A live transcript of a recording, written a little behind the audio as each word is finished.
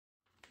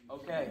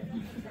Okay.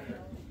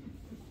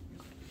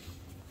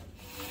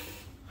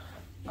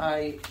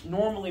 I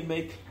normally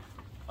make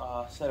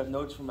a set of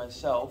notes for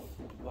myself,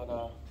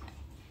 but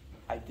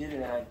I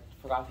didn't and I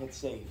forgot to hit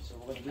save. So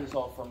we're going to do this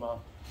all from,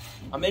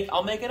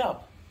 I'll make it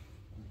up.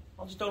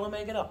 I'll just totally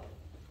make it up.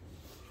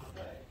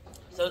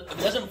 So if it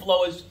doesn't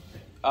flow as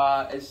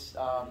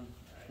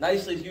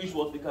nicely as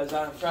usual, it's because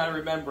I'm trying to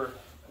remember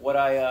what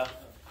I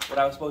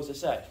was supposed to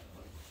say.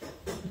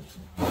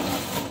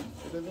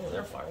 Is there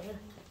a fire there?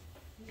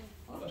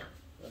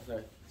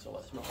 Okay, so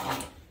let's smoke.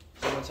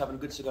 Someone's having a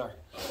good cigar.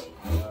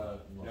 No,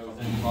 it was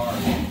in the car.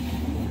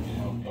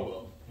 Oh,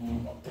 well.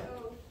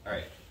 All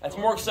right. That's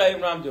more exciting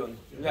than what I'm doing.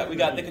 We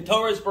got the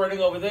Ketorahs burning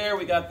over there.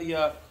 We got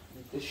the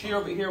shear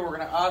over here. We're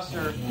going to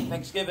Oscar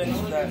Thanksgiving. It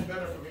only gets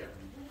better from here.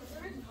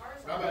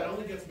 Rabbi, it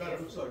only gets better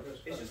from here.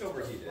 It's just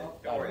overheated.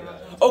 Don't worry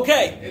about it.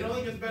 Okay. It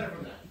only gets better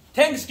from that.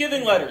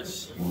 Tanksgiving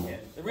letters.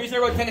 The reason I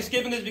wrote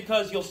Tanksgiving is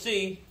because you'll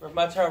see, or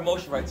my Torah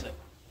Moshe writes it.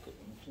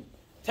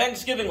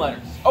 Tanksgiving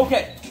letters.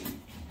 Okay.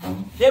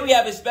 Today we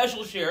have a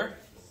special shir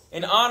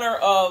in honor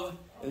of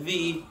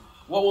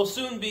what will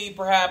soon be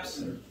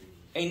perhaps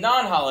a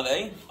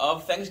non-holiday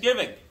of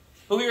Thanksgiving.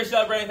 Who here is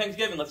celebrating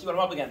Thanksgiving? Let's see what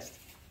I'm up against.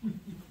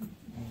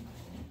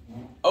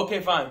 Okay,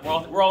 fine.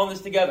 We're all in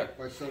this together.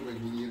 By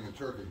celebrating me eating a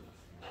turkey.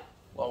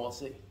 Well, we'll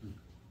see.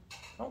 I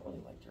don't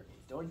really like turkey.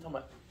 Don't tell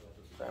my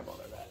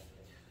grandmother that.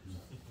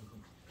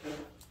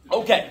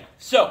 Okay,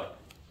 so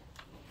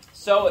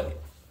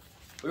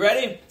we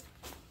ready?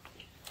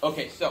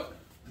 Okay, so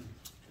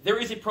there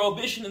is a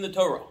prohibition in the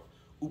Torah.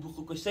 We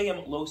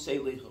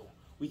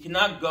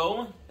cannot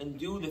go and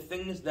do the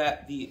things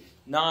that the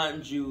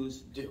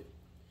non-Jews do.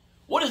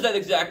 What does that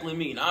exactly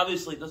mean?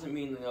 Obviously, it doesn't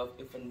mean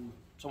if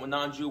someone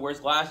non-Jew wears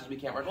glasses, we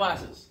can't wear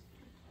glasses.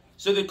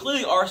 So there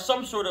clearly are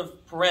some sort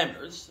of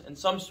parameters and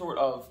some sort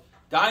of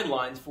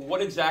guidelines for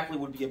what exactly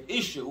would be an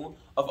issue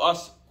of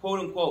us,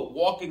 quote-unquote,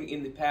 walking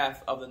in the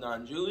path of the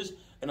non-Jews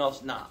and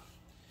us not.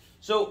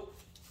 So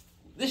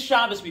this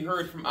Shabbos we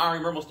heard from Ari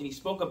Mermelstein, he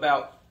spoke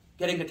about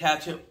getting a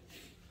tattoo.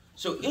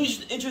 So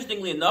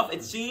interestingly enough,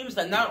 it seems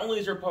that not only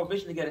is there a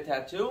prohibition to get a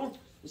tattoo,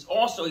 there's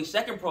also a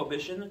second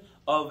prohibition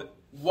of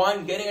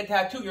one getting a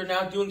tattoo. You're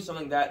now doing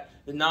something that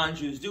the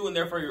non-Jews do, and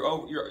therefore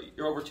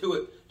you're over two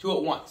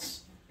at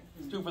once.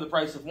 Two for the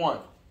price of one,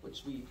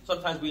 which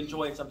sometimes we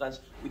enjoy and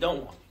sometimes we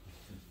don't want.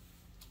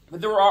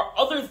 But there are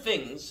other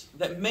things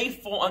that may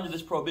fall under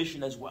this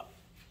prohibition as well.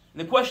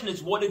 And the question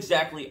is, what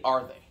exactly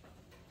are they?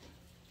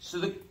 So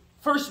the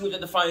first thing we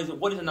have to define is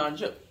what is a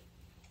non-Jew?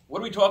 What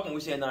are we talking when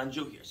we say a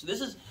non-Jew here? So this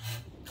is,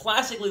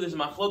 classically, there's a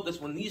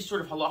machlokas when these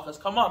sort of halachas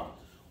come up.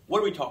 What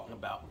are we talking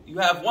about? You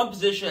have one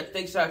position that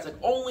takes out, it's like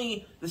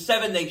only the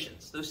 7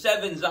 nations. Those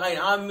 7 Zion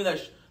Amim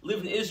that live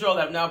in Israel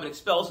that have now been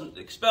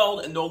expelled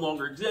and no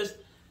longer exist.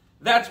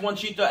 That's one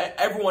shita.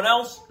 Everyone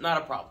else,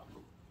 not a problem.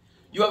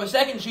 You have a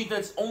second shita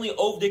that's only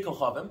Ovdei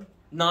Kochavim,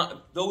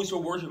 not those who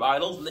worship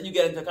idols. And then you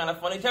get into kind of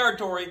funny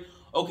territory.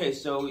 Okay,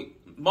 so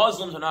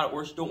Muslims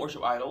don't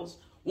worship idols.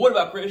 What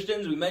about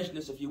Christians? We mentioned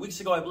this a few weeks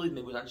ago, I believe,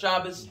 maybe it was on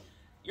Shabbos.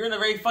 You're in a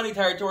very funny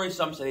territory.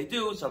 Some say they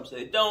do, some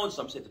say they don't,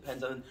 some say it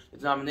depends on the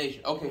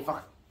denomination. Okay,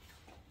 fine.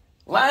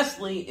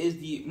 Lastly is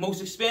the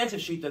most expansive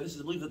shita. This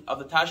is, I believe, of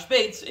the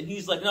Tashbates, and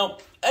he's like, no,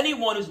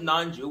 anyone who's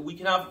non-Jew, we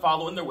cannot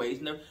follow in their ways,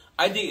 and their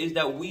idea is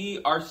that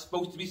we are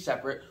supposed to be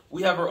separate.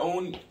 We have our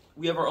own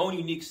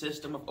unique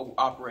system of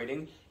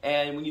operating,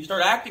 and when you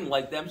start acting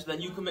like them, so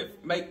then you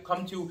might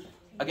come to,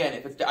 again,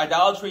 if it's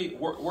idolatry,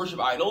 worship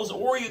idols,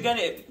 or again,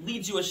 it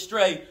leads you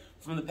astray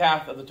from the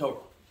path of the Torah.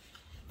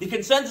 The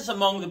consensus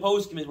among the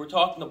poskim is we're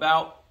talking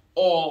about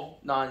all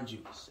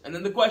non-Jews. And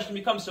then the question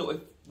becomes, so if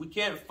we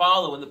can't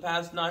follow in the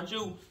past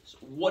non-Jew,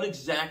 what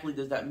exactly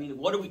does that mean?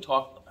 What are we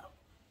talking about?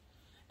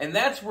 And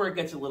that's where it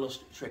gets a little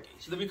tricky.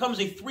 So there becomes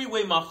a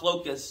 3-way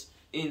machlokas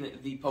in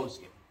the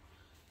poskim.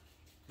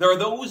 There are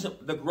those,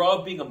 the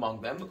Grav being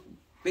among them,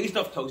 based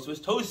off Tosfos.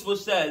 Tosfos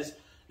says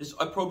there's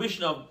a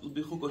prohibition of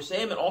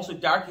B'chukoseim and also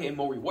Darkei and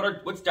Mori.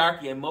 What's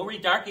Darkei and Mori?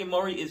 Darkei and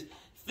Mori is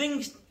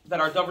things that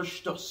are davar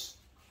shtus.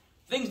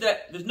 Things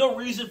that there's no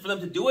reason for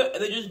them to do it,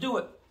 and they just do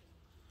it.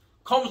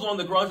 Comes along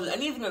the Grav, says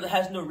anything that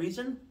has no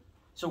reason.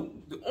 So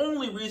the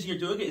only reason you're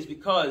doing it is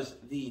because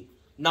the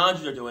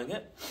non-Jews are doing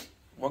it.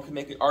 One can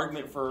make an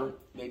argument for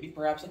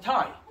perhaps a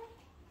tie.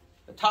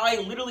 A tie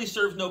literally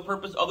serves no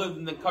purpose other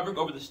than the covering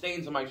over the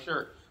stains on my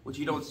shirt, which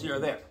you don't see are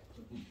there.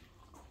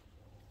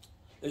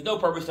 There's no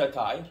purpose to a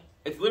tie.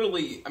 It's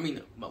literally,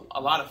 a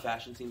lot of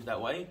fashion seems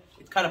that way.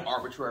 It's kind of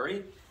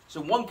arbitrary.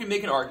 So one can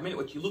make an argument,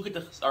 which you look at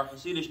our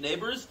Hasidic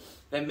neighbors,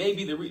 that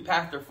maybe the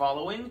path they're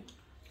following,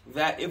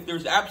 that if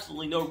there's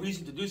absolutely no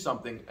reason to do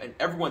something and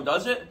everyone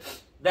does it,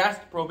 that's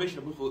the prohibition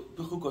of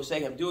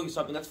B'chukoseim, doing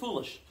something that's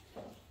foolish.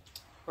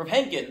 Rav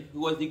Henkin, who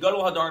was the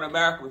Gadol Hadar in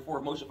America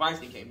before Moshe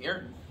Feinstein came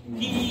here,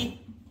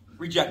 he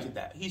rejected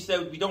that. He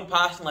said, we don't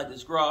pass like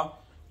this gra.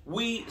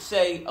 We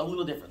say a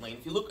little differently.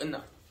 If you look, and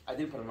I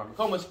did put it on my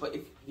Makomas, but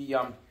if the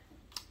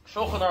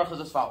Shulchan Aruch is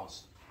as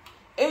follows.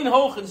 Ein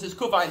hochin says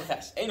kuvayin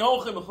ches. Ein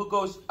hochin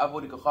b'chukos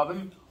avodik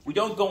kochavim. We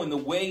don't go in the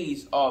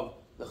ways of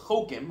the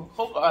chokim.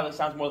 Chok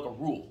sounds more like a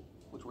rule,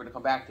 which we're going to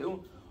come back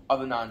to, of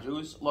the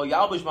non-Jews. Lo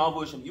yalbish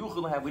malbushim yuchel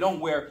lahem. We don't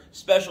wear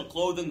special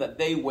clothing that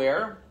they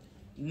wear.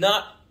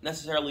 Not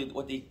necessarily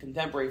what the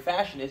contemporary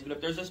fashion is, but if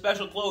there's a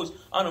special clothes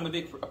on them,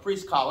 maybe a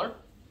priest's collar.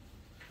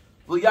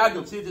 Lo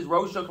yagil tzitzis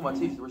rosho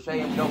kamatzitz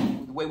rishayim. You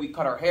know, the way we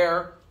cut our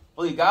hair.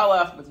 Lo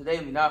yigalach, but today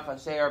minaf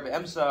haseir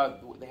be'emsa.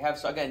 They have,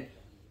 so again,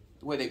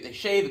 the way they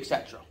shave,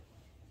 etc.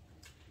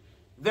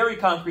 Very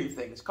concrete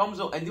things.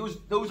 And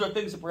those are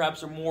things that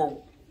perhaps are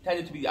more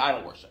tended to be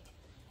idol worship.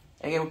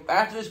 And again,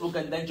 after this, we'll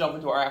then jump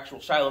into our actual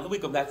Shiloh of the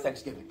week, of that's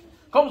Thanksgiving.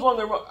 Comes along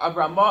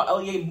Avrama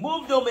Eliyeh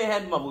Muvdo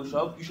Mehen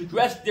Mamushav. You should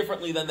dress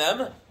differently than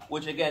them,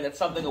 which again, that's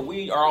something that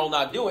we are all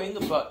not doing,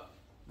 but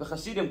the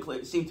Hasidim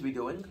seem to be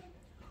doing.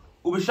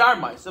 Ubishar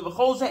Ma'isa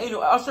V'chol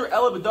Ze'enu Aser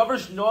Ela B'Davar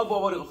Shnoag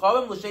B'Avod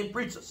L'Chavim L'Shem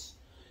Pritzas.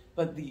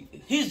 But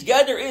his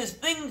gather is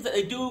things that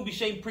they do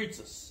B'Shem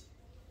Pritzas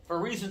for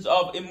reasons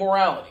of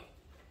immorality.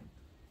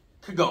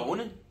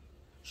 Kagon.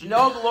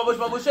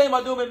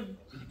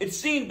 It's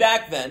seen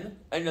back then,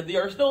 and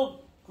there are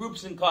still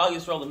groups in Klal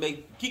Yisrael that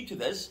may keep to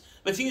this,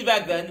 but it seems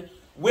back then,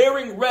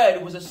 wearing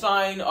red was a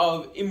sign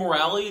of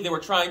immorality. They were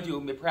trying to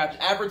perhaps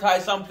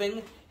advertise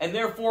something, and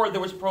therefore there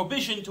was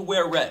prohibition to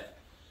wear red.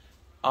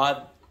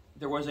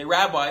 There was a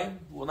rabbi,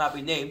 who will not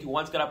be named, who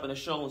once got up in a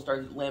shul and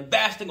started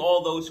lambasting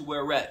all those who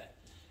wear red.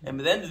 And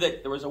at the end of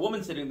it, there was a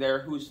woman sitting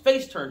there whose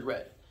face turned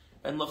red.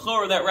 And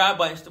l'chor, that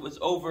rabbi was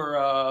over,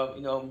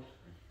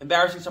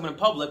 embarrassing someone in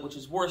public, which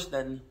is worse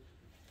than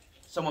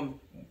someone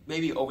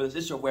maybe over this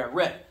issue wearing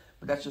red.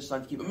 But that's just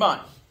something to keep in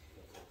mind.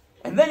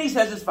 And then he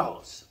says as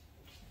follows.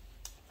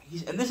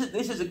 And this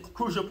is a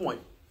crucial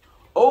point.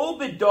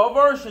 Something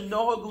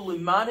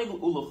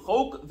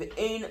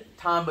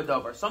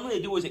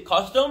they do as a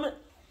custom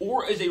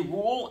or as a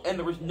rule, and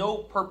there is no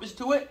purpose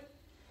to it.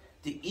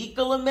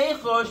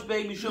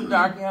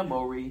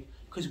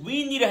 Because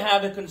we need to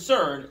have a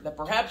concern that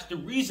perhaps the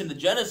reason, the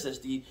genesis,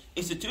 the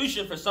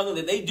institution for something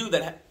that they do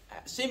that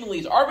seemingly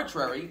is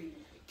arbitrary,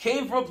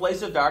 came from a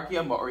place of Darki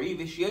Amori,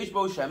 V'shiesh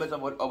Bo Shemet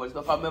Avod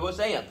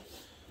Mevoseyim.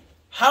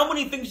 How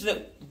many things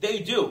that they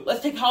do?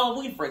 Let's take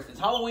Halloween, for instance.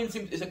 Halloween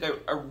is like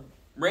a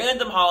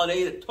random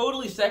holiday that's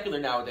totally secular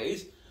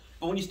nowadays,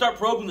 but when you start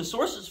probing the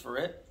sources for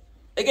it,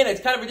 again,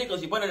 it's kind of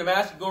ridiculous. You put on a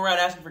mask and go around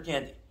asking for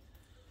candy.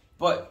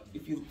 But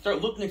if you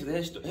start looking into the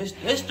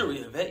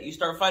history of it, you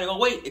start finding, oh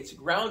wait, it's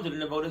grounded in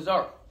Avodah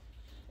Zarah.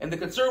 And the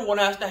concern one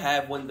has to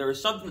have when there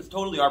is something that's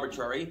totally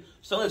arbitrary,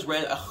 something that's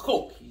ran a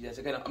chok, yes,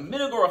 again, a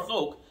minig or a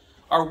chok,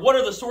 are what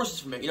are the sources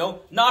from it?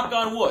 Knock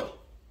on wood.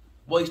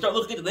 Well, you start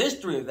looking into the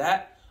history of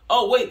that.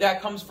 Oh wait,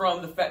 that comes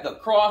from the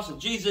cross of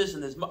Jesus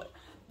and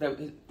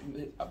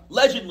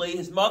allegedly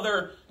his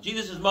mother,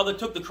 Jesus' mother,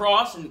 took the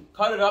cross and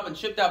cut it up and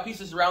shipped out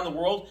pieces around the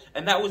world,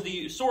 and that was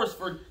the source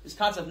for this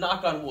concept of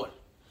knock on wood.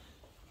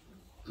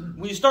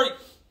 When you start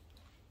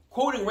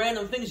quoting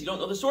random things you don't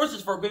know the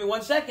sources for, maybe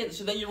 1 second,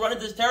 so then you run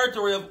into this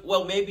territory of,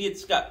 well, maybe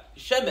it's got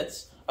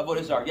shemitz of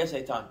Avodah Zarah. Yes,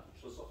 Eitan.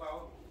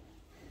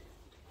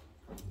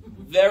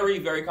 Very,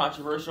 very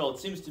controversial. It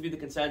seems to be the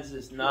consensus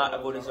is not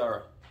Avodah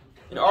Zarah.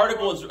 There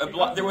was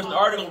an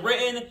article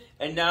written,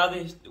 and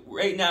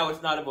right now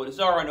it's not Avodah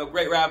Zarah. I know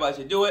great rabbis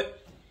who do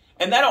it.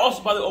 And that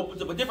also, by the way,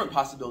 opens up a different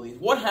possibility.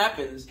 What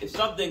happens if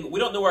something, we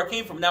don't know where it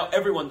came from, now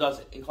everyone does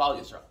it in Klal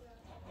Yisrael?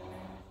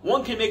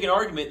 One can make an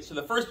argument, so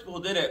the first people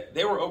who did it,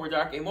 they were over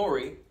Dark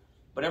Amori,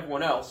 but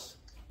everyone else,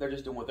 they're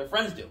just doing what their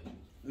friends do.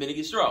 Minig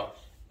Yisrael.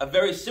 A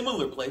very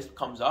similar place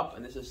comes up,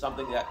 and this is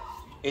something that,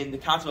 in the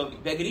concept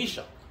of Beged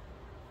Isha,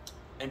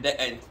 and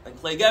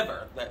Klei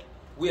Gever, that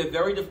we have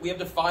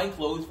defined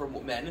clothes for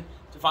men,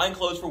 defined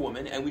clothes for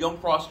women, and we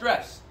don't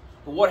cross-dress.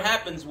 But what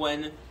happens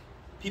when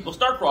people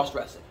start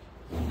cross-dressing?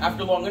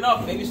 After long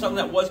enough, maybe something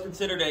that was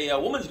considered a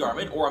woman's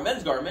garment, or a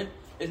men's garment,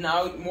 is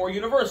now more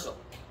universal.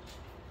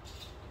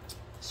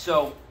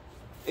 So,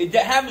 it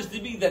happens to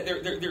be that there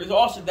is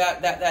also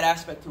that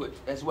aspect to it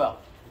as well.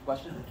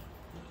 Question?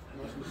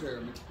 I was going to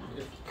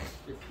say,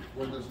 if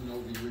one doesn't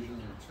know the original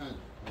intent,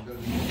 one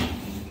doesn't know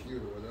the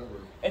cute or whatever.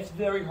 It's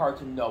very hard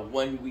to know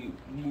when we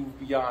move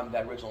beyond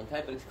that original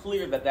intent, but it's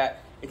clear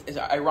that it's as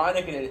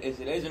ironic as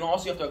it is, and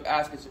also you have to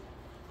ask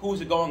who is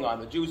it going on,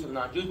 the Jews or the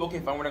non-Jews? Okay,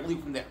 fine, we're going to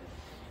leave from there.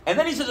 And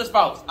then he says as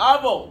follows: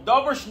 Avo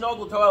davar shnog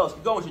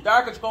l'toelos going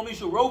shedarka shkol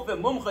mishu rofe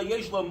mumcha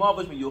yesh lo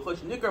mavish miyucha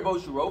shnikar bo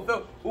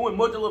shurofe u'en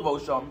mutter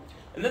levosham.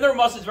 And then the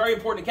Rambam is very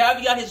important. The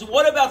caveat is,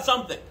 what about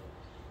something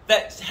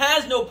that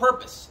has no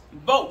purpose,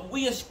 but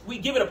we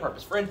give it a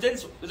purpose? For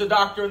instance, there's a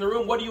doctor in the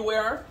room. What do you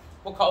wear?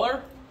 What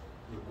color?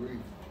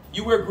 Green.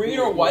 You wear green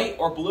or white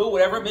or blue,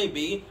 whatever it may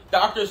be.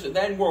 Doctors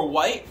then wear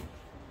white.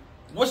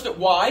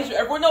 Why? So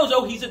everyone knows,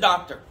 oh, he's a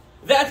doctor.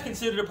 That's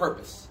considered a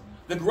purpose.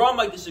 The Gra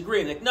might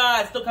disagree. Like, nah,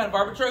 it's still kind of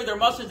arbitrary. They're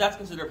Muslims, that's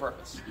considered a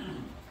purpose.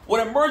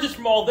 What emerges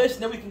from all this,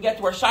 and then we can get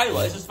to our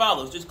Shaila, is as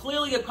follows. There's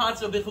clearly a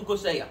concept of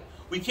Bichukoseya.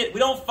 We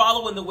don't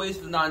follow in the ways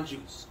of the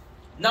non-Jews.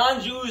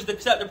 Non-Jews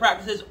accept the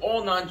practices,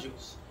 all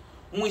non-Jews.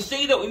 When we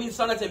say that, we mean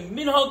something that's a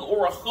minhag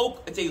or a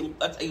chok,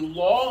 that's a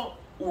law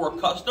or a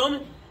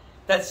custom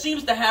that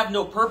seems to have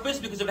no purpose,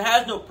 because if it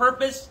has no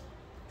purpose,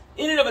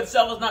 in and of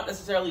itself is not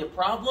necessarily a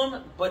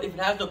problem, but if it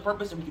has no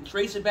purpose and we can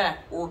trace it back,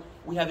 or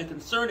we have a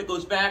concern it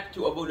goes back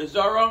to Avodah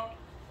Zarah,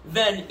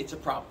 then it's a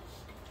problem.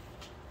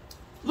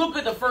 Look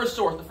at the first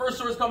source. The first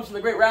source comes from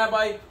the great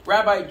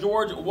Rabbi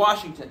George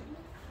Washington,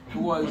 who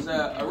was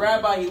a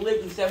rabbi. He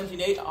lived in the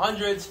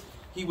 1700s.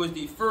 He was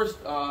the first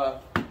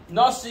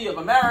Nasi of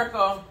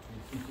America.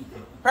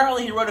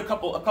 Apparently, he wrote a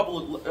couple of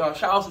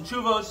Shalos and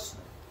Chuvos,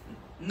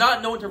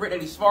 not known to have written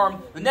any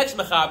Svarim. The next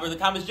Mechaber, the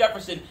Thomas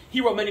Jefferson,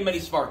 he wrote many, many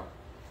Svarim.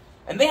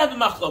 And they have a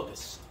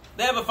machlokas.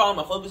 They have a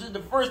following machlokas. This is the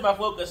first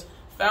machlokas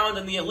found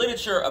in the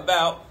literature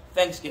about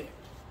Thanksgiving.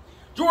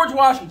 George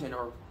Washington,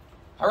 or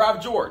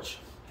Harav George,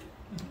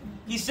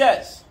 he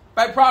says,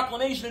 by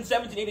proclamation in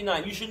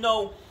 1789, you should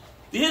know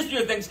the history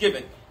of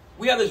Thanksgiving.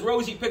 We have this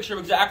rosy picture of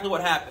exactly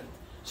what happened.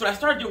 So when I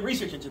started doing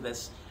research into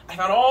this, I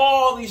found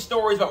all these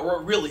stories about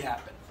what really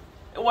happened.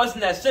 It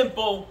wasn't that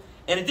simple,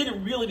 and it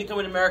didn't really become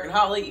an American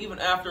holiday even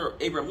after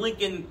Abraham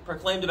Lincoln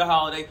proclaimed it a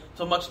holiday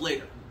until much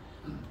later.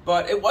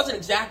 But it wasn't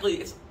exactly,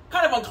 it's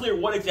kind of unclear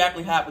what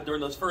exactly happened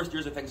during those first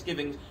years of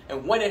Thanksgiving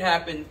and when it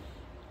happened.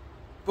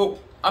 But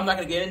I'm not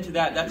going to get into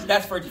that.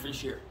 That's for a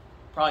different year.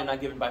 Probably not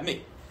given by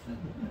me.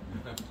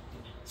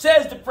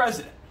 Says the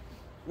president,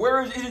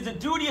 whereas it is the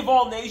duty of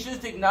all nations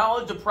to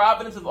acknowledge the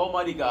providence of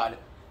Almighty God.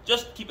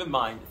 Just keep in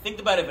mind,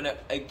 think about it if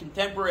a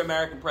contemporary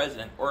American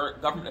president or a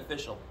government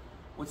official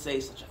would say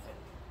such a thing.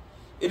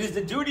 It is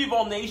the duty of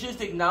all nations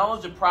to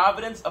acknowledge the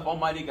providence of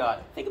Almighty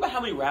God. Think about how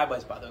many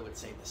rabbis, by the way, would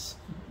say this.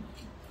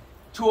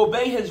 To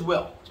obey His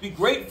will, to be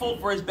grateful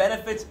for His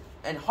benefits,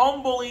 and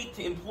humbly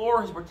to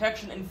implore His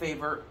protection and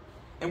favor.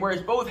 And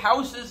whereas both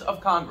houses of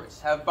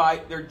Congress have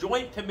by their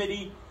joint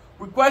committee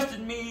requested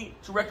me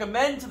to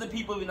recommend to the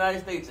people of the United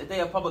States a day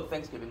of public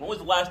Thanksgiving. When was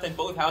the last time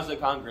both houses of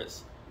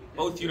Congress,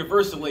 both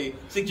universally,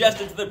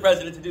 suggested to the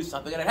president to do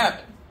something, and it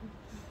happened?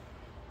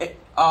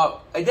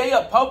 A day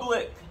of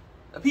public,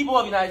 the people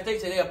of the United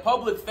States, a day of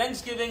public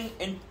Thanksgiving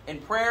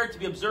and prayer to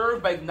be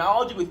observed by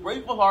acknowledging with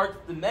grateful hearts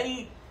the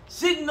many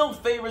signal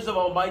favors of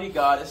Almighty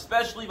God,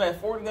 especially by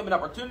affording them an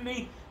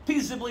opportunity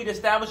peaceably to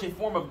establish a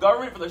form of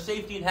government for their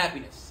safety and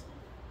happiness.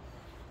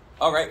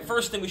 All right,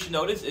 first thing we should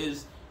notice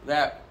is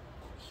that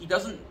he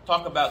doesn't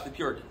talk about the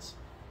Puritans.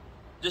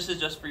 This is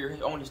just for your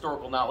own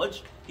historical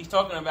knowledge. He's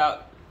talking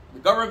about the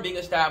government being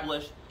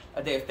established,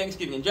 a day of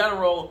Thanksgiving in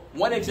general.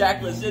 When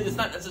exactly this is, it's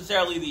not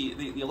necessarily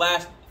the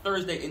last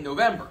Thursday in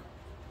November.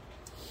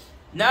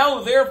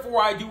 Now,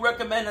 therefore, I do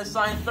recommend and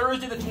assign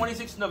Thursday the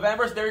 26th of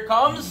November, so there it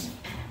comes,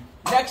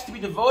 next to be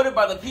devoted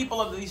by the people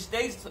of these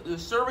states to the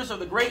service of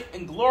the great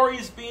and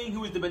glorious being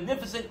who is the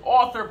beneficent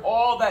author of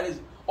all that is,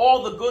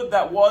 all the good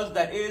that was,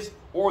 that is,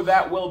 or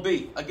that will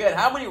be. Again,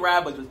 how many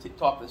rabbis would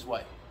talk this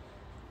way?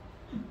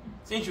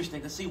 It's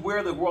interesting to see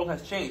where the world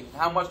has changed,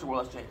 how much the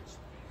world has changed.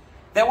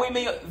 That we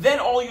may then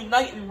all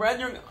unite in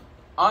rendering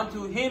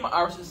unto Him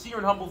our sincere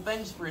and humble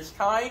thanks for His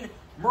kind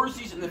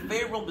mercies and the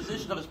favorable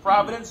position of His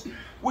providence,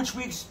 which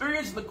we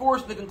experienced in the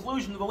course of the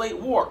conclusion of the late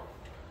war,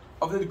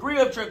 of the degree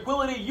of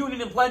tranquility,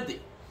 union, and plenty,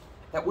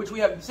 that which we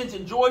have since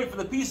enjoyed for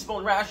the peaceful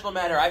and rational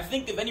manner. I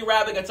think if any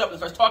rabbi gets up and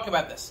starts talking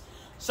about this,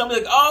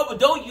 somebody like, oh, but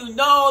don't you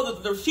know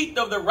that the sheet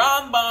of the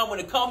Rambam when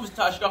it comes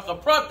to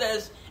Hashgacha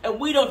Pratis, and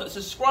we don't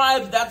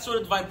subscribe to that sort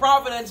of divine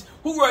providence,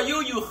 who are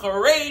you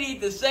Haredi,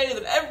 to say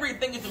that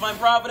everything is divine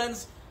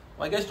providence?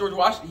 Well, I guess George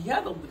Washington, he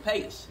had the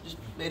payas, just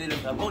made it a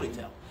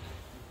ponytail.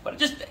 But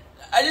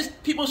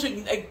people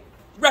should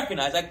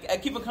recognize, I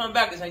keep on coming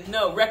back as I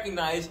know,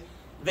 recognize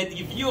that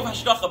the view of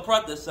Hashgacha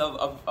Pratis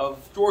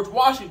of George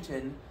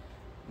Washington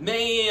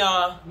may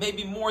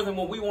be more than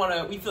what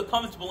we feel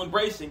comfortable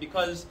embracing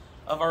because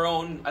of our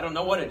own, I don't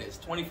know what it is,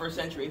 21st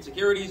century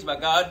insecurities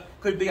about God.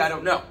 Could be, I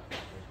don't know.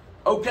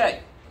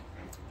 Okay.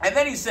 And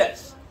then he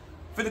says,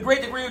 for the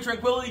great degree of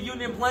tranquility,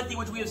 union, and plenty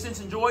which we have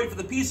since enjoyed, for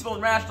the peaceful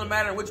and rational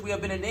manner in which we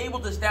have been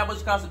enabled to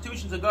establish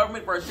constitutions of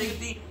government for our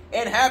safety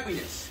and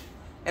happiness,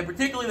 and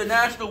particularly the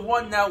national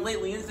one now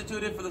lately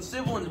instituted for the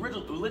civil and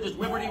religious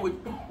liberty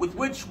with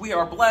which we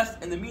are blessed,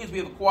 and the means we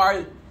have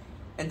acquired,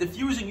 and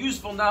diffusing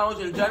useful knowledge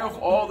in general for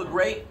all the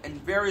great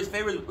and various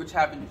favors which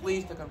have been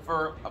pleased to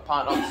confer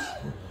upon us.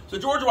 So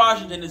George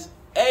Washington this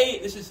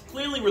is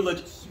clearly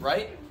religious,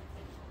 right?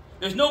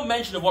 There's no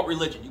mention of what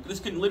religion. This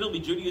can literally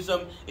be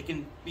Judaism, it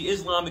can be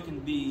Islam, it can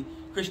be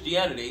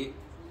Christianity.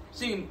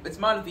 See, it's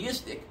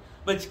monotheistic,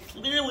 but it's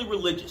clearly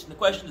religious. And the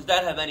question is, does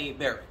that have any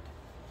bearing?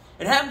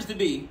 It happens to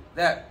be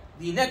that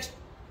the next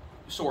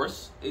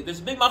source, there's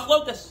a big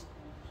machlokas.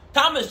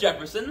 Thomas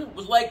Jefferson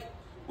was like,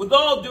 with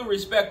all due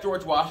respect,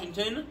 George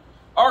Washington,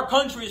 our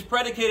country is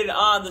predicated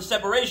on the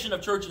separation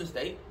of church and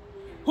state.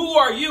 Who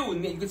are you?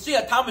 And you can see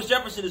how Thomas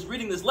Jefferson is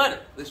reading this letter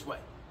this way.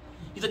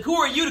 He's like, who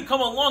are you to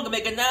come along to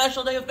make a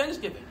national day of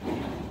Thanksgiving?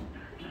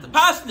 It's a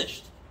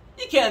pasnisht.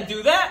 You can't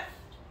do that.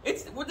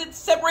 It's with the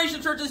separation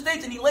of church and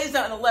states, and he lays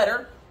out in a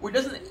letter where he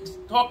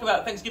doesn't talk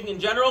about Thanksgiving in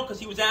general because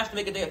he was asked to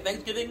make a day of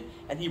Thanksgiving,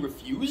 and he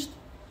refused.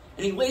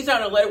 And he lays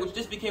out in a letter which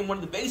just became one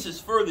of the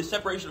bases for the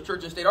separation of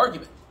church and state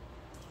argument.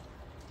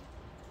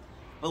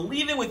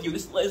 believing with you.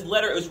 This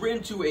letter was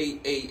written to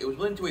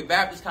a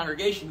Baptist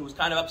congregation who was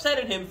kind of upset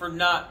at him for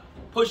not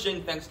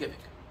pushing Thanksgiving.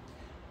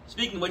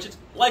 Speaking of which,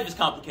 life is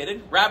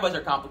complicated. Rabbis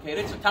are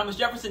complicated. So Thomas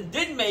Jefferson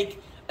did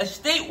make a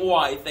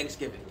statewide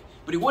Thanksgiving,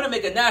 but he wouldn't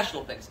make a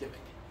national Thanksgiving.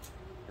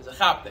 There's a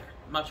chap there.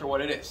 I'm not sure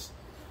what it is.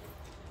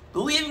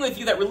 Believing with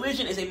you that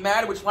religion is a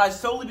matter which lies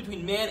solely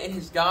between man and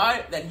his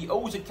God, that he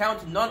owes account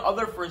to none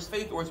other for his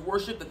faith or his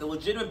worship, that the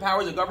legitimate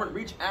powers of government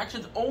reach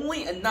actions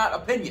only and not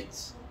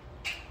opinions.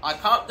 I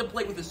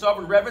contemplate with the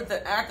sovereign reverence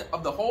that act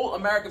of the whole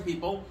American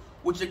people,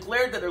 which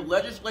declared that their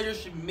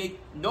legislators should make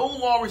no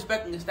law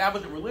respecting the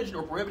establishment of religion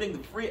or prohibiting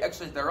the free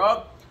exercise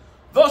thereof,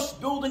 thus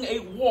building a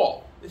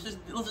wall. Listen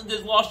to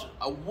this law,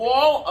 a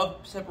wall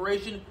of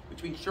separation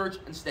between church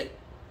and state.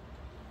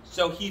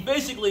 So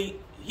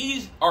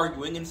he's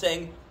arguing and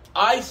saying,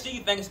 I see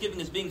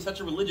Thanksgiving as being such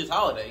a religious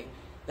holiday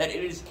that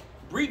it is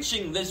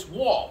breaching this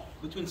wall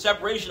between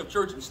separation of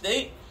church and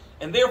state,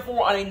 and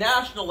therefore on a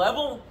national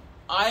level,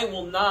 I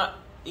will not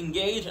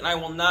engage and I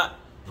will not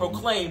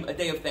proclaim a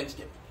day of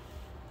Thanksgiving.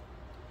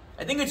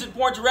 I think it's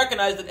important to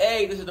recognize that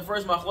this is the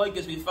first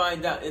machlokes we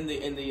find out in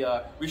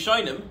the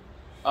Rishonim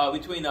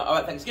between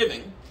about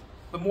Thanksgiving,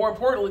 but more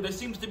importantly, there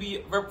seems to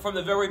be from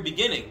the very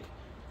beginning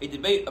a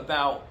debate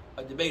about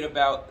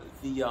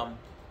the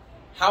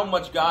how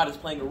much God is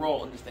playing a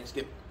role in this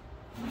Thanksgiving.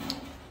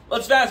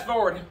 Let's fast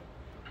forward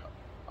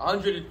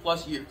 100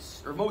 plus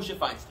years. Rav Moshe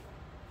Feinstein.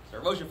 So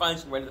Rav Moshe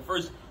Feinstein, one of the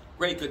first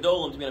great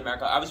Gedolim to be in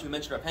America. Obviously, we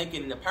mentioned Rav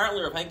Henkin, and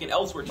apparently Rav Henkin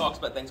elsewhere talks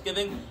about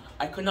Thanksgiving.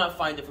 I could not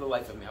find it for the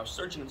life of me. I was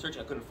searching and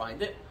searching, I couldn't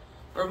find it.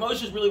 Rav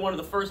Moshe is really one of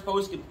the first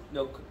posts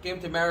came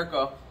to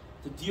America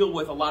to deal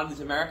with a lot of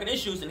these American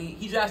issues, and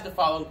he's asked the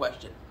following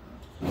question.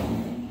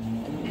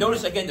 And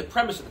notice again the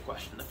premise of the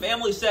question. The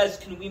family says,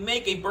 can we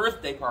make a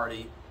birthday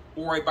party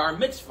or a bar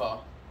mitzvah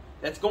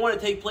that's going to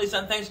take place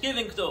on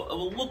Thanksgiving so it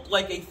will look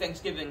like a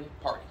Thanksgiving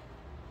party?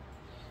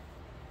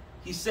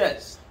 He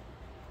says,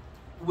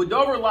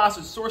 Udavar Las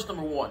is source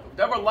number one.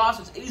 Udavar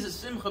Las is Eza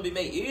Simcha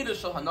B'mei Id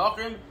Shal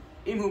Hanachrim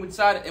Im Hu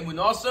Mitzad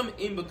Emunasam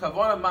Im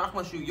B'Kavana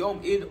Machmashu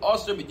Yom Id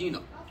Aser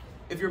Medina.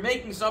 If you're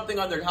making something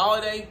on their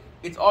holiday,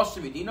 it's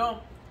Aser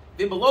Medina.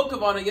 Vim Below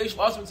Kavana Yesh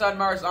Aser Mitzad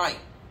Maris Ayin.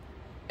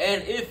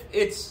 And if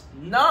it's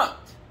not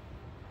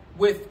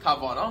with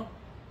Kavana,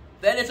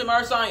 then it's a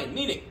Maris Ayin,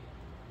 meaning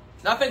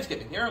not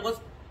Thanksgiving here.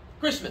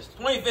 Christmas,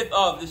 25th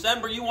of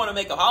December. You want to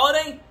make a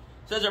holiday?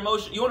 Says our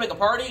Moshe. You want to make a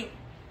party?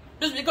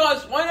 Just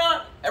because, why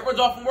not? Everyone's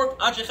off from work.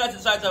 Anshe Chetz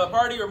decides to have a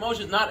party, or Moshe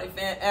is not a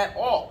fan at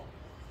all.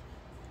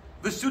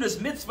 The Sudas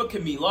Mitzvah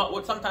Kamila,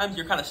 what sometimes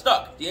you're kind of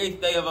stuck. The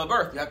 8th day of a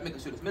birth, you have to make a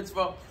Sudas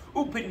Mitzvah.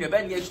 Upin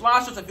Ben Yesh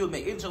Lashos, I feel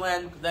make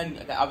Inchaland,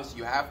 then obviously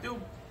you have to.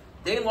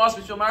 They lost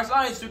Mishal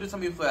Marasayan, Sudas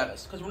Samim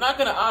Flavis. Because we're not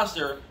going to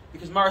answer,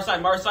 because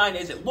Marasayan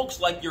is, it looks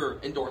like you're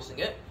endorsing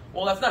it.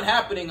 Well, that's not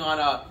happening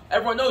on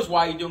everyone knows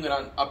why you're doing it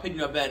on a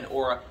Pidyon Ben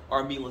or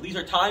a Mila. These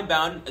are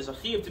time-bound as a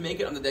chiyuv to make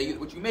it on the day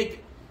which you make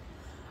it.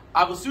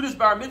 Avasudas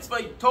bar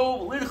mitzvah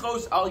tov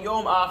lidchos al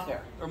yom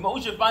acher. Or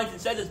Moshe Feinstein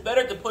says it's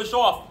better to push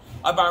off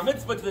a bar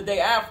mitzvah to the day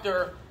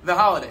after the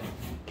holiday.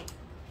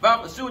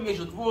 V'avasun yesh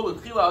l'tvul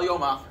l'tchila al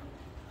yom acher.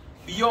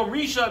 B'yom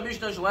risha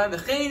mishnah shalem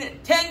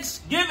v'chein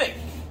Tanksgiving.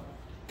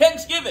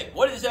 Tanksgiving.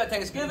 What does it say about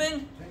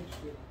Tanksgiving?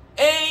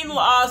 Ein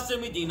la'aser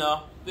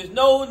medina. There's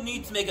no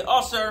need to make it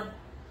aser.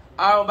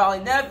 But a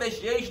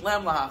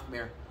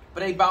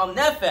Baal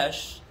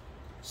Nefesh,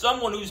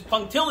 someone who's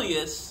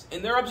punctilious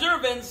in their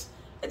observance,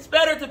 it's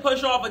better to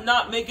push off and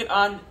not make it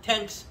on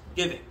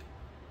Tanksgiving.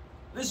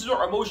 This is what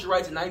Rav Moshe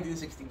writes in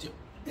 1962.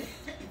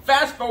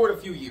 Fast forward a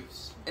few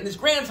years, and his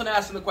grandson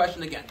asks him the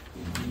question again.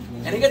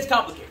 And it gets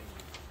complicated.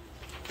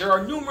 There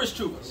are numerous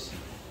tshuvas.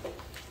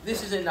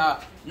 This is in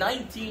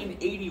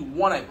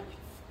 1981, I believe.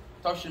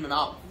 Tashim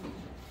Aleph.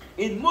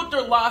 In Mutter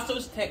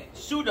Lasos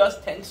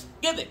Sudas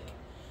Tanksgiving.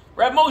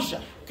 Rav Moshe,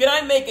 can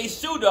I make a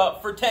Suda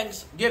for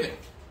Tanksgiving?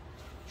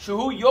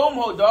 Shuhu Yom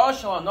Hodah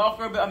Shal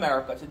Nachar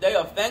America. It's a day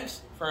of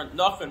thanks for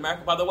Nachar in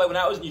America. By the way, when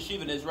I was in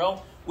Yeshiva in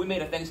Israel, we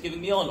made a Thanksgiving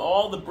meal, and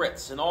all the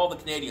Brits and all the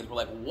Canadians were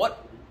like,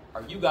 what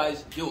are you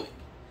guys doing?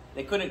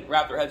 They couldn't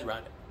wrap their heads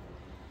around it.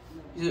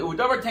 He said,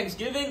 Udavar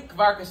Tanksgiving,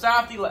 Kvar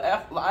Kasafti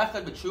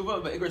La'echad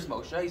B'tshuva B'Igros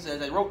Moshe. He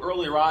says, I wrote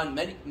earlier on,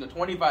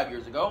 25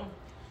 years ago,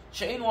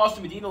 She'ein lost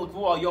to Medina l'kvu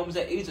al yom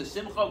zeh eza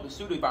simcha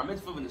v'suda bar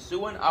mitzvah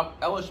v'nesuin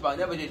elish ba'al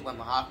nevad yesh lem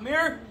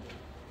lahachmir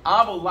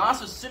avo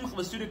lasa simcha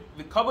v'suda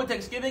v'kavod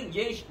Thanksgiving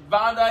yesh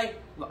v'adai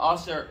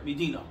la'aser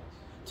Medina.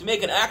 To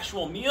make an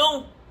actual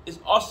meal is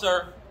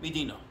aser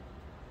Medina.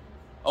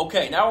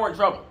 Okay, now we're in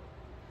trouble.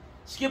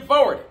 Skip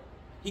forward.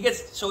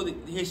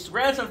 His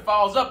grandson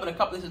follows up in a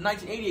couple. This is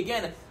 1980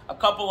 again, a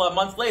couple of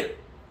months later,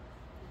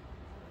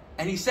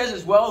 and he says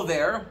as well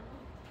there.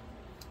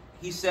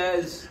 He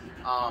says.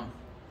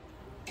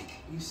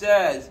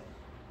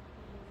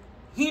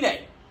 Hine,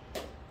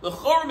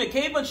 l'chor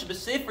mekeivan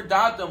shebesefer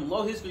datam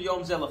lo hisku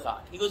yom zelachak.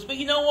 He goes, but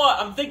you know what?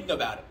 I'm thinking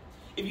about it.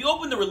 If you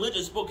open the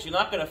religious books, you're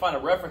not going to find a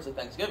reference to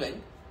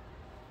Thanksgiving.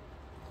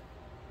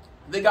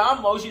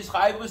 V'gam lo she's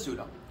chayiv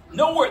v'suda.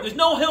 Nowhere, there's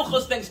no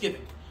hilchos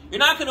Thanksgiving. You're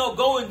not going to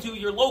go into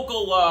your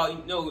local,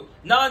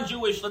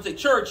 non-Jewish, let's say,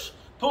 church,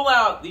 pull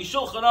out the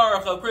Shulchan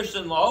Aruch of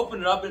Christian law,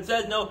 open it up, and it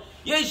says, no,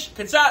 yesh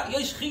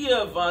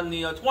chiyav on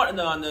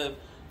the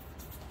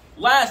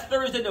last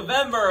Thursday in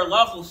November,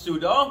 lachol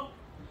suda,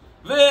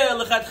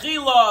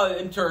 ve'lechatchila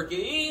in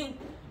Turkey,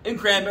 in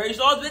cranberry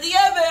sauce, but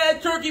yeah,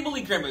 Turkey will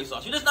eat cranberry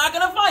sauce. You're just not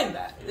going to find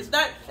that. It's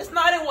not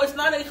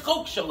a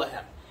chok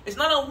shalahem. It's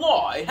not a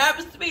law. It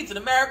happens to be. It's an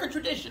American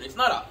tradition. It's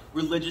not a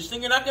religious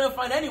thing. You're not going to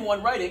find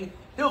anyone writing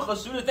Hilchos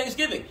Suda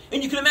Thanksgiving.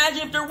 And you can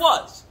imagine if there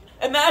was.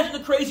 Imagine the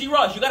crazy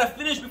rush. You got to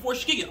finish before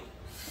Shkia.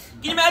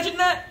 Can you imagine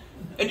that?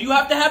 And you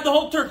have to have the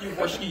whole turkey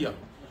before Shkia.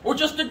 Or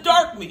just the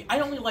dark meat. I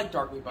only like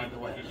dark meat, by the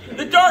way.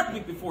 The dark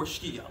meat before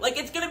Shkia. Like,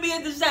 it's going to be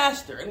a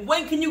disaster. And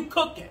when can you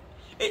cook it?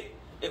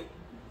 It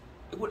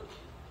would...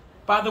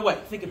 By the way,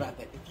 think about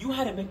that. If you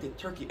had to make the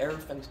turkey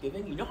Erev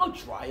Thanksgiving, you know how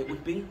dry it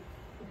would be?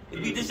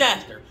 It'd be a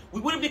disaster.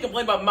 We wouldn't be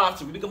complaining about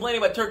matzah. We'd be complaining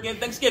about turkey and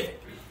Thanksgiving.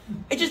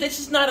 It's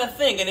just not a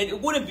thing, and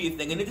it wouldn't be a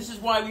thing. And this is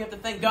why we have to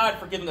thank God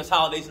for giving us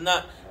holidays and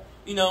not,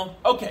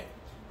 okay.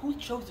 Who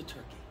chose the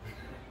turkey?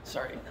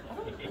 Sorry.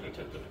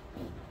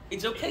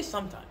 It's okay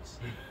sometimes.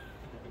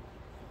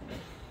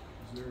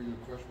 Is there a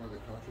question why the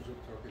conscious of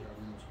turkey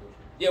having this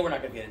question? Yeah, we're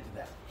not going to get into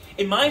that.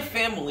 In my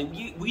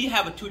family, we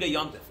have a 2-day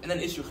Yom Tov, and then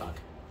Isru Chag.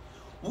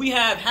 We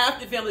have half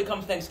the family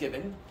comes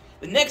Thanksgiving.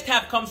 The next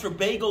half comes for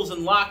bagels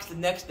and lox the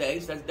next day,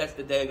 so that's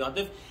the day of Yom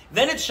Tov.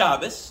 Then it's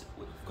Shabbos,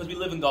 because we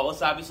live in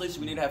Golis, obviously, so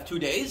we need to have 2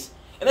 days.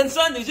 And then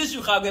Sunday's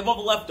Isru Chag, we have all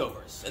the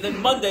leftovers. And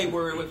then Monday,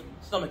 we're with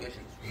stomach issues.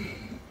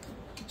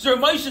 So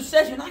Moshe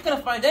says, you're not going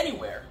to find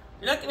anywhere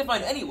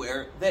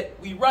that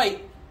we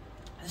write,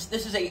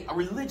 this is a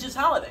religious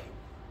holiday.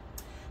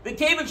 The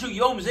Kevan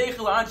Yom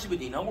Zeichel Anshi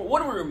Medina.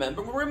 What do we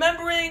remember? We're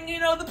remembering,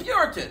 the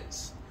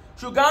Puritans.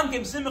 Shugam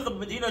Kim Simcha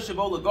Medina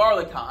Shabo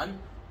Lagar Lakan.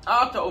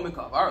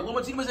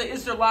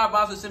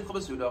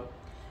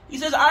 He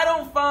says, I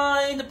don't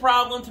find the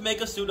problem to make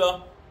a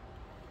Suda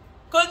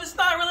because it's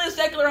not really a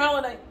secular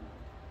holiday.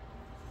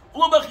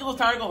 And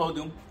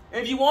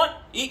if you want,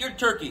 eat your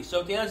turkey.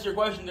 So to answer your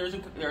question, there's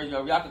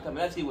Yaakov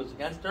Kamenetsky was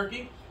against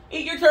turkey.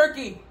 Eat your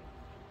turkey.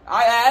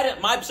 I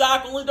add my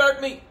psak only dark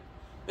meat.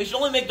 They should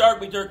only make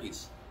dark meat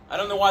turkeys. I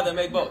don't know why they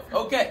make both.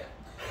 Okay.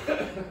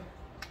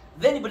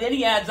 Then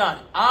he adds on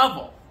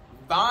Avo.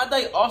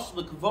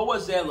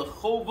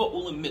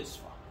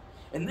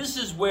 And this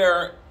is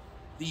where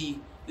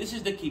this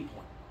is the key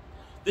point.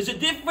 There's a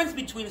difference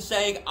between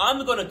saying,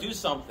 I'm going to do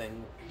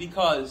something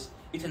because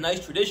it's a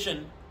nice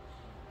tradition.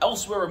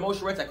 Elsewhere where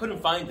Moshe writes, I couldn't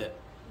find it.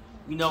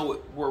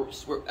 We're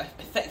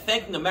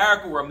thanking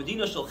America, we're a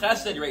Medina Shel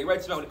Chesed. He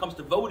writes about when it comes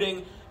to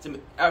voting,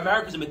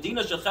 America's a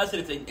Medina Shel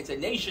Chesed, it's a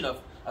nation of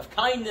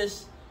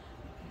kindness.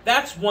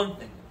 That's one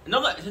thing.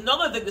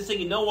 Another thing to say,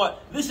 you know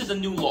what, this is a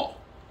new law.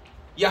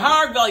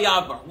 Yahar Vel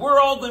Yavar. We're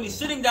all going to be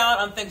sitting down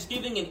on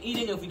Thanksgiving and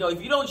eating. If you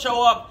don't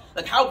show up,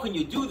 like how can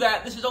you do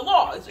that? This is a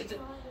law.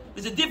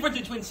 There's a difference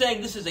between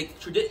saying this is a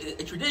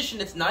tradition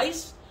that's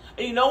nice,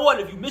 and you know what?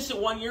 If you miss it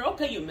 1 year,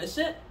 okay, you miss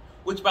it.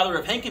 Which, by the way,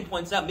 Rav Henkin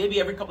points out, maybe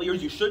every couple of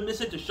years you should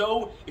miss it to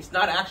show it's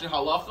not actually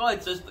halacha.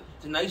 It's just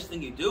it's a nice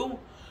thing you do.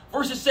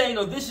 Versus saying,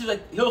 no, this is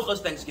like Hilchos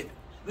Thanksgiving.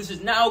 This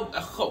is now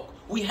a chok.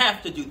 We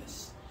have to do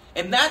this,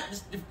 and that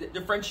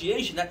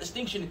differentiation, that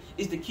distinction,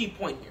 is the key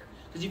point here.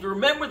 Because if you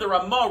remember, the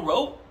Ramah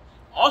wrote,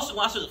 also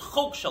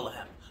chok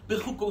shalahem,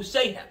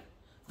 b'chukosehem.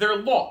 They're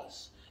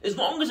laws. As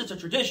long as it's a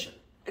tradition,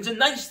 it's a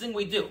nice thing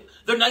we do.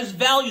 There are nice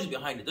values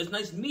behind it. There's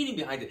nice meaning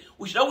behind it.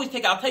 We should always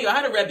I'll tell you, I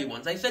had a Rebbe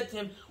once. I said to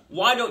him,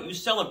 why don't you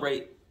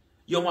celebrate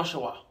Yom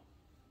HaShoah?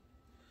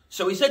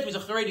 So he said to me, he's a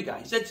Haredi guy.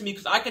 He said to me,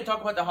 because I can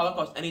talk about the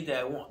Holocaust any day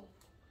I want.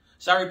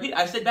 So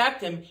I said back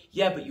to him,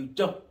 yeah, but you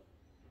don't.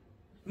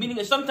 Meaning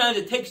that sometimes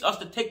it takes us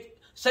to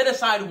set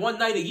aside one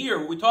night a year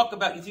where we talk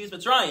about Yetzias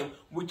Mitzrayim,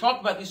 where we talk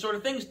about these sort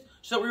of things,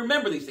 so that we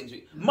remember these things.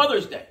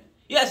 Mother's Day.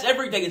 Yes,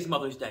 every day is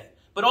Mother's Day.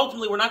 But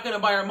ultimately, we're not going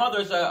to buy our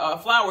mothers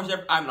flowers.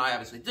 I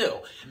obviously do.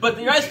 But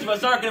the rest of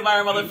us aren't going to buy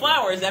our mother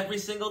flowers every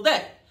single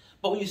day.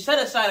 But when you set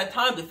aside a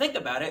time to think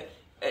about it,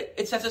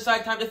 it sets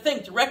aside time to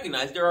think, to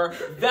recognize there are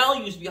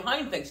values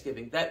behind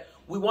Thanksgiving that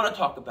we want to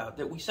talk about,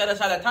 that we set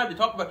aside that time to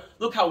talk about.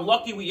 Look how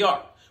lucky we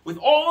are. With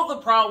all of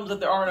the problems that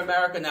there are in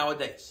America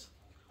nowadays,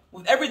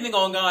 with everything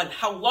going on,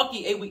 how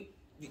lucky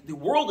the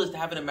world is to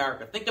have in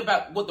America. Think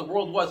about what the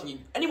world was.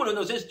 Anyone who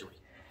knows history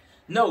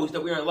knows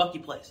that we're in a lucky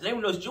place. And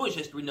anyone who knows Jewish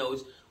history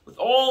knows, with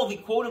all the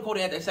quote-unquote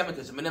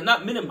anti-Semitism, and I'm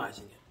not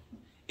minimizing it,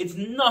 it's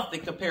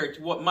nothing compared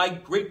to what my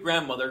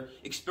great-grandmother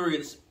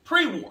experienced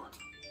pre-war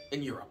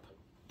in Europe.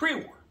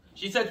 Pre-war.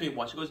 She said to me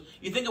once, she goes,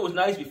 you think it was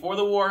nice before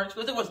the war? She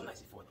goes, it wasn't nice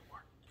before the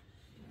war.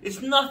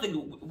 It's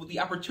nothing with the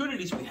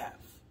opportunities we have.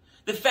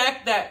 The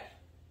fact that,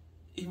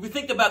 if we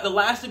think about the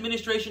last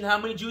administration, how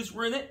many Jews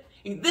were in it?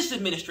 In this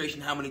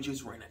administration, how many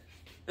Jews were in it?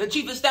 The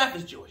chief of staff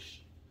is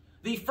Jewish.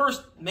 The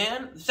first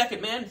man, the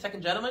second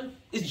gentleman,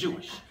 is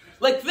Jewish.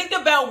 Like, think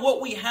about what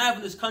we have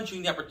in this country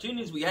and the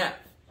opportunities we have.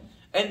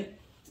 And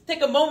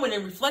take a moment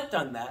and reflect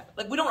on that.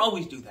 Like, we don't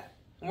always do that.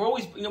 And we're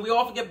always, we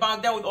often get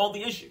bogged down with all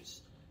the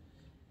issues.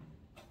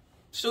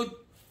 So,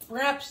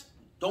 perhaps,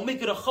 don't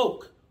make it a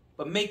chok.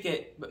 but make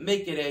it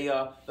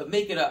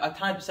a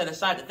time to set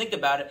aside to think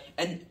about it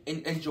and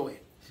enjoy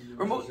it.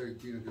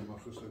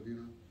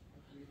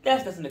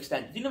 Yes, that's an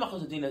extent. Dina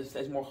Machos Adina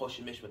is more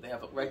Choshim Mishpat. They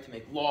have a right to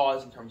make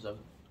laws in terms of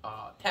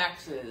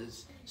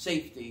taxes,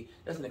 safety.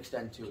 It doesn't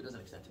extend to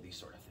these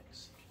sort of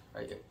things,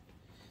 right?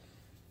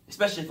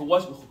 Especially if it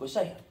was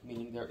B'chukoseiha,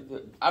 meaning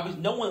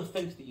obviously no one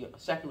thinks the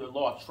secular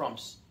law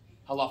trumps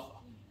halacha.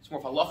 It's more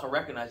of halacha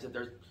recognize that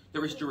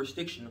there is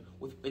jurisdiction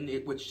within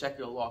which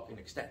secular law can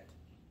extend.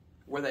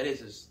 Where that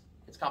is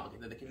it's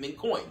complicated. They can mint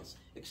coins,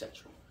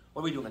 etc.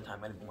 What are we doing on time?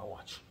 I didn't bring my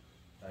watch.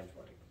 9:20.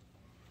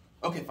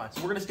 Okay, fine. So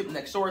we're going to skip the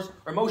next source.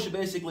 Where Moshe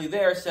basically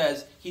there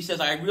says,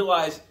 I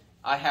realize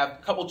I have a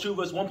couple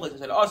tshuvas. One place I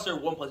said asur,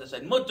 one place I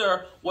said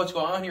mutter. What's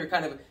going on here?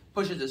 Kind of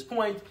pushes this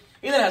point.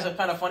 He then has a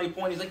kind of funny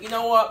point. He's like, you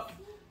know what?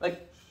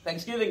 Like,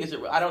 Thanksgiving,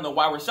 I don't know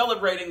why we're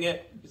celebrating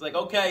it. He's like,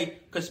 okay,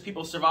 because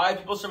people survive.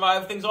 People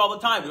survive things all the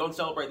time. We don't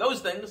celebrate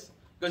those things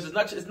because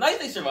it's nice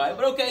they survive.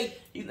 But okay,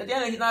 he's not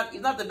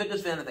the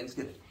biggest fan of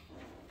Thanksgiving.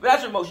 But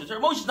that's Moshe. So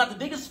Moshe's not the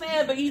biggest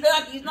fan, but he's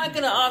not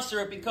going to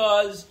asur it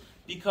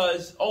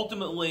because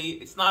ultimately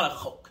it's not a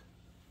chok.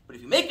 But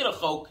if you make it a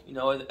chok,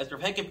 as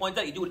Rav Henke pointed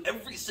out, you do it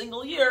every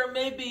single year,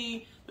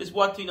 maybe is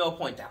what to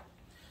point out.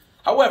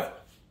 However,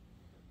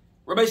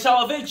 Rabbi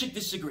Soloveitchik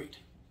disagreed.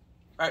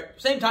 Right,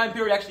 same time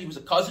period, actually, he was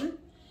a cousin.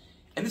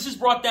 And this is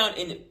brought down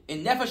in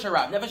Nefesh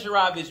Harav. Nefesh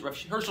Harav is Rav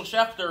Hershel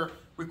Schachter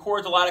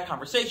records a lot of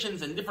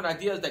conversations and different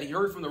ideas that he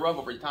heard from the Rav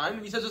over time.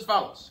 And he says as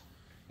follows.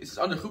 This is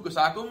under Chukas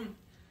Akum.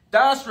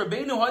 Das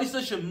Rabbeinu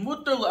Haisa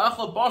Shemutter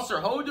Le'achal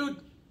Basar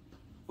Hodud,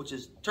 which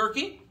is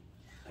turkey.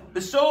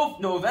 Besov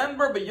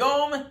November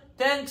B'yom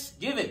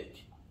Tanksgiving.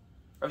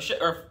 Rabbi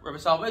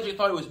Soloveitchik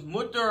thought it was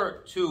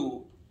mutter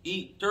to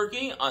eat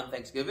turkey on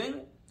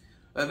Thanksgiving.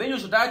 To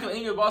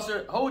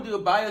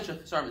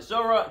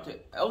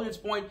Elliot's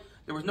point,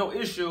 there was no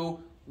issue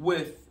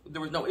with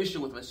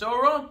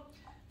Masorah.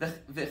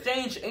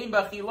 V'chein she'ein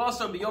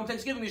b'achilasa b'yom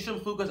Thanksgiving mishum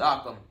chukas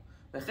akum.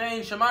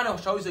 V'chein shamanu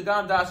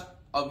shoyzagam das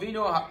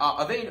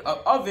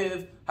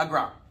aviv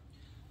hagram.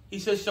 He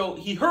says, so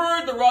he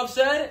heard the Rav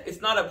said it's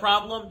not a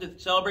problem to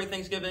celebrate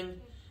Thanksgiving,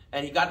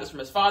 and he got this from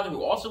his father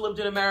who also lived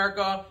in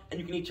America, and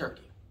you can eat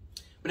turkey.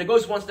 But it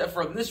goes one step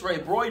further. This Ray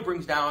Broy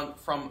brings down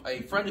from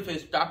a friend of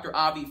his, Dr.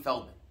 Avi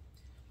Feldman.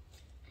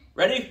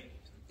 Ready?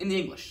 In the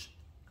English.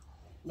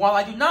 While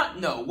I do not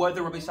know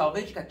whether Rabbi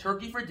Soloveitchik had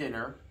turkey for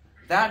dinner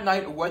that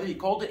night or whether he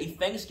called it a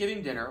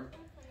Thanksgiving dinner,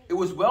 it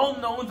was well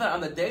known that on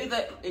the day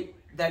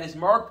that is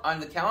marked on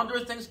the calendar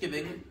of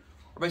Thanksgiving,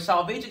 Rabbi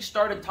Soloveitchik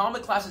started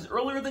Talmud classes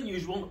earlier than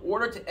usual in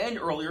order to end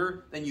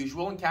earlier than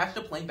usual and catch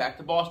the plane back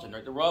to Boston.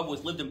 Right? The Rav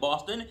lived in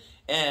Boston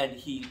and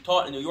he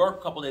taught in New York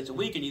a couple days a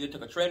week and either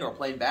took a train or a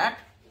plane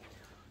back.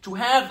 To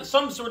have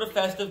some sort of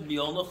festive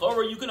meal,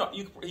 or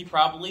he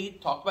probably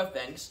talked about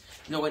thanks.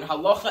 In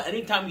halacha,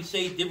 anytime we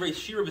say divrei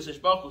shira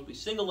v'seshbachos, we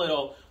sing a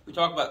little, we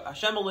talk about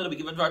Hashem a little, we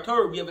give a dvar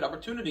Torah, we have an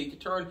opportunity to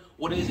turn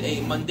what is a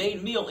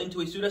mundane meal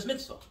into a sudas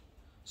mitzvah.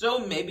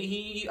 So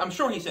maybe I'm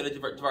sure he said a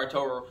dvar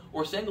Torah,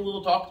 or sang a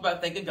little, talked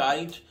about thanking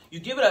God. You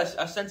give it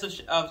a sense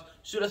of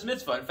sudas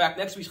mitzvah. In fact,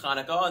 next week's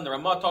Hanukkah, and the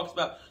Ramah talks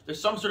about there's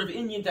some sort of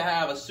Indian to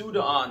have a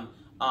suda on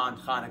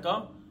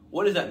Hanukkah.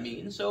 What does that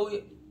mean? So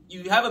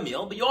you have a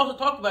meal, but you also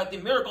talk about the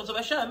miracles of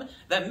Hashem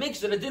that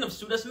makes it a din of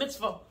sudas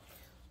mitzvah.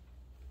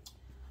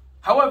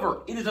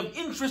 However, it is of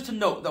interest to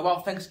note that while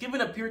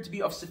Thanksgiving appeared to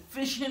be of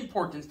sufficient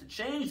importance to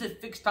change the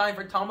fixed time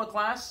for Talmud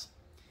class,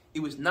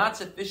 it was not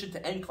sufficient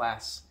to end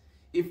class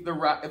if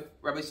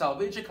Rabbi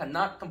Soloveitchik had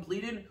not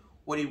completed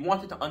what he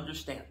wanted to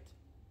understand.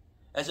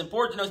 As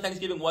important to know as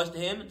Thanksgiving was to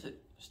him, to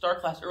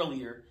start class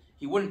earlier,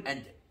 he wouldn't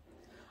end it.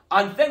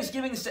 On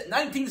Thanksgiving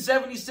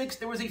 1976,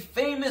 there was a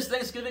famous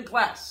Thanksgiving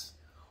class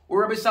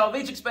where Rabbi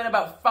Soloveitchik spent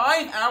about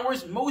 5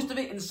 hours, most of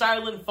it in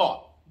silent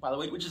thought, by the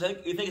way, which I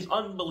think is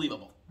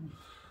unbelievable.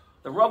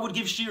 The Rav would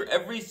give shir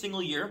every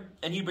single year,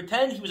 and he'd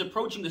pretend he was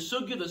approaching the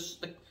sugya,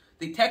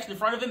 the text in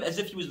front of him, as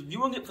if he was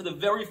viewing it for the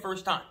very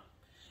first time.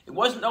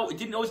 It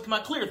didn't always come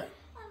out clear then.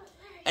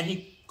 And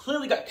he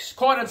clearly got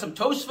caught on some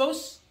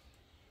Tosfos,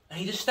 and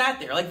he just sat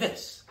there like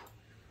this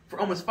for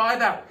almost 5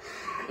 hours.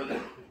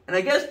 And I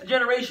guess the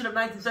generation of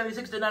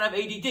 1976 did not have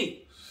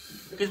ADD,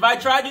 because if I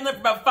tried doing that for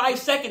about 5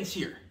 seconds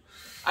here,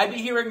 I'd be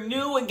hearing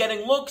new and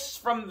getting looks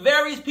from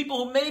various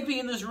people who may be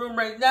in this room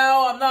right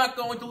now. I'm not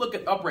going to look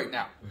it up right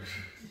now.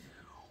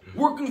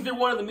 Working through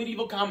one of the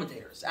medieval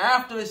commentators.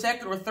 After the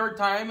second or third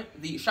time,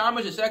 the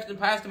Shamash, the sexton,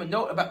 passed him a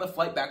note about the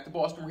flight back to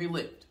Boston where he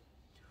lived.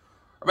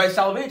 Rabbi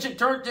Soloveitchik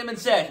turned to him and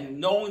said,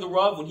 knowing the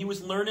Rav, when he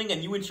was learning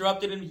and you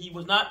interrupted him, he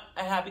was not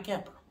a happy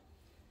camper.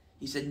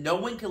 He said, no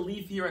one can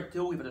leave here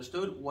until we've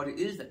understood what it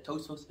is that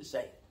Tosfos is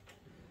saying.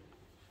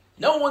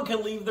 No one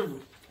can leave the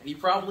room. And he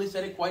probably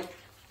said it quite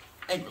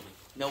angrily,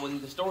 knowing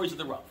the stories of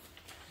the Rav.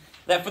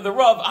 That for the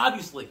Rav,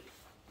 obviously,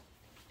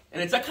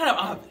 and it's that kind of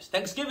obvious,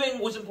 Thanksgiving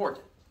was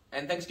important.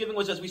 And Thanksgiving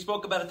was, as we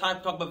spoke about, a time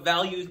to talk about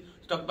values,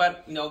 to talk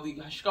about, the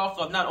hashkafa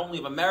of not only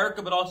of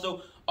America, but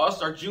also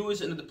us, our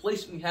Jews, and the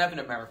place we have in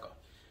America.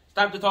 It's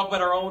time to talk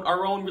about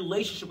our own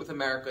relationship with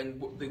America and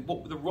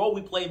the role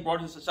we play in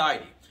broader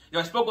society.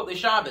 I spoke about the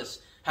Shabbos,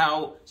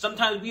 how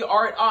sometimes we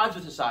are at odds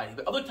with society,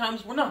 but other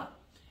times we're not.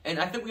 And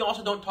I think we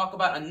also don't talk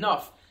about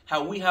enough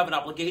how we have an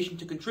obligation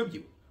to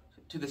contribute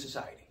to the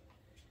society.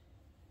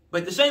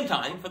 But at the same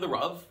time, for the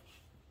Rav,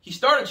 he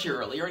started shir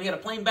earlier and he had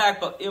a plain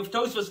back, but if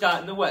Tosfos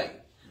got in the way,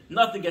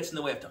 nothing gets in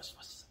the way of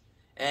Tosfos.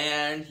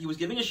 And he was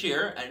giving a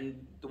shir,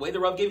 and the way the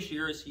Rav gave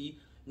shir is he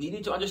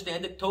needed to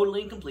understand it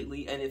totally and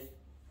completely, and if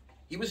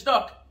he was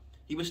stuck,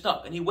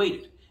 and he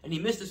waited. And he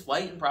missed his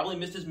flight and probably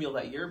missed his meal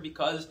that year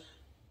because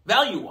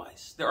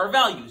value-wise, there are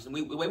values, and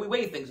the way we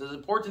weigh things, as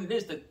important it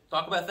is to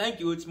talk about thank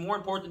you, it's more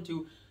important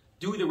to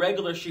do the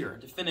regular shir,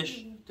 to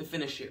finish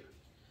shir.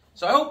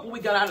 So I hope what we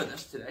got out of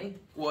this today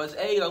was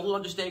a little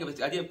understanding of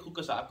the idea of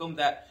Klukas Akum,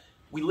 that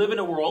we live in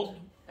a world,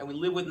 and we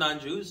live with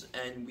non-Jews,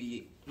 and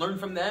we learn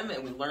from them,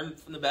 and we learn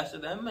from the best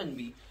of them, and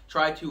we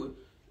try to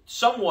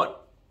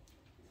somewhat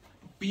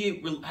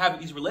have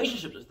these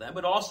relationships with them,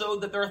 but also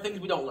that there are things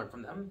we don't learn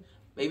from them,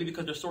 maybe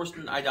because they're sourced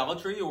in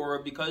idolatry,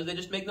 or because they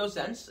just make no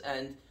sense,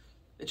 and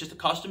it's just a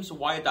custom, so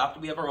why adopt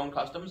it? We have our own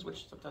customs,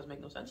 which sometimes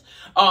make no sense.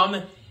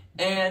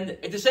 And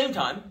at the same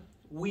time,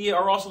 we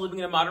are also living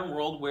in a modern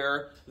world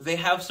where they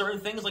have certain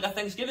things like a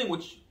Tanksgiving,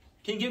 which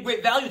can give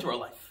great value to our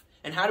life.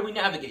 And how do we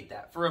navigate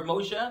that? For Rav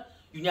Moshe,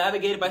 you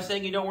navigate it by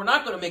saying, we're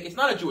not going to make it. It's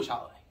not a Jewish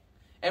holiday.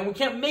 And we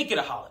can't make it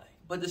a holiday.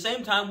 But at the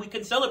same time, we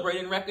can celebrate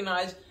and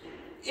recognize,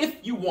 if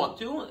you want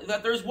to,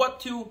 that there's what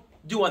to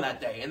do on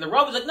that day. And the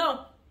Rav is like,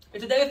 no,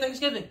 it's a day of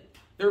Thanksgiving.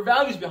 There are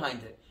values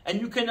behind it.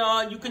 And you can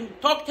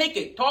talk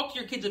to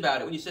your kids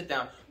about it when you sit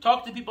down.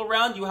 Talk to people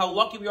around you how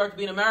lucky we are to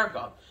be in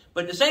America.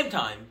 But at the same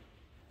time,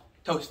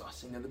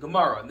 Tosfos and the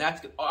Gemara, and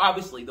that's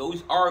obviously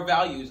those are our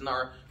values, and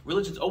our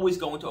religion's always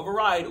going to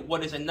override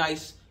what is a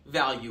nice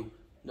value,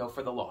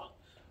 for the law.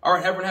 All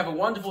right, everyone, have a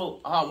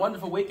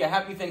wonderful week. A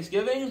happy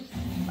Thanksgiving.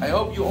 I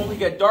hope you only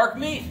get dark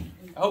meat.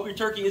 I hope your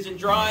turkey isn't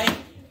dry,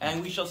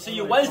 and we shall see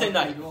you Wednesday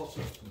night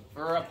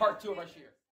for part 2 of our shir.